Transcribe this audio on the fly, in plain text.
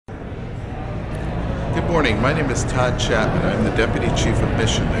morning, my name is Todd Chapman. I'm the Deputy Chief of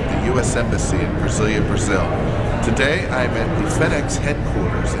Mission at the U.S. Embassy in Brasilia, Brazil. Today I'm at the FedEx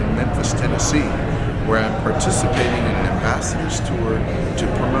headquarters in Memphis, Tennessee, where I'm participating in an ambassador's tour to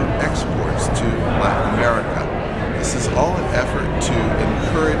promote exports to Latin America. This is all an effort to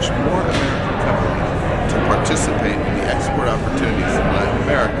encourage more American companies to participate in the export opportunities in Latin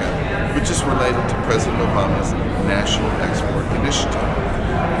America, which is related to President Obama's National Export Initiative.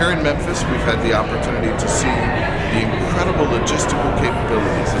 Here in Memphis, we've had the opportunity to see the incredible logistical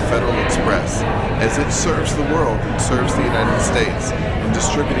capabilities of Federal Express as it serves the world and serves the United States in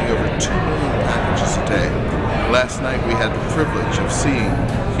distributing over 2 million packages a day. Last night we had the privilege of seeing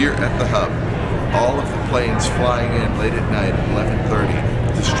here at the hub all of the planes flying in late at night at 11:30,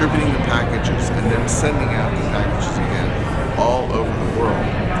 distributing the packages and then sending out the packages again all over the world.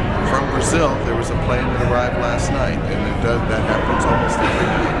 From Brazil, there was a plane that arrived last night, and that happens almost every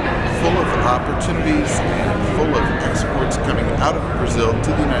week, full of opportunities and full of exports coming out of Brazil to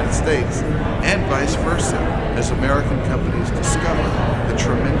the United States, and vice versa, as American companies discover the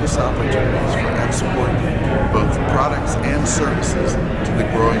tremendous opportunities for export both products and services to the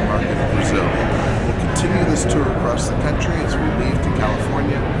growing market of Brazil. We'll continue this tour across the country as we leave to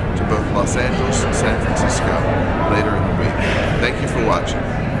California, to both Los Angeles and San Francisco later in the week. Thank you for watching.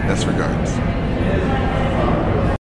 Best regards.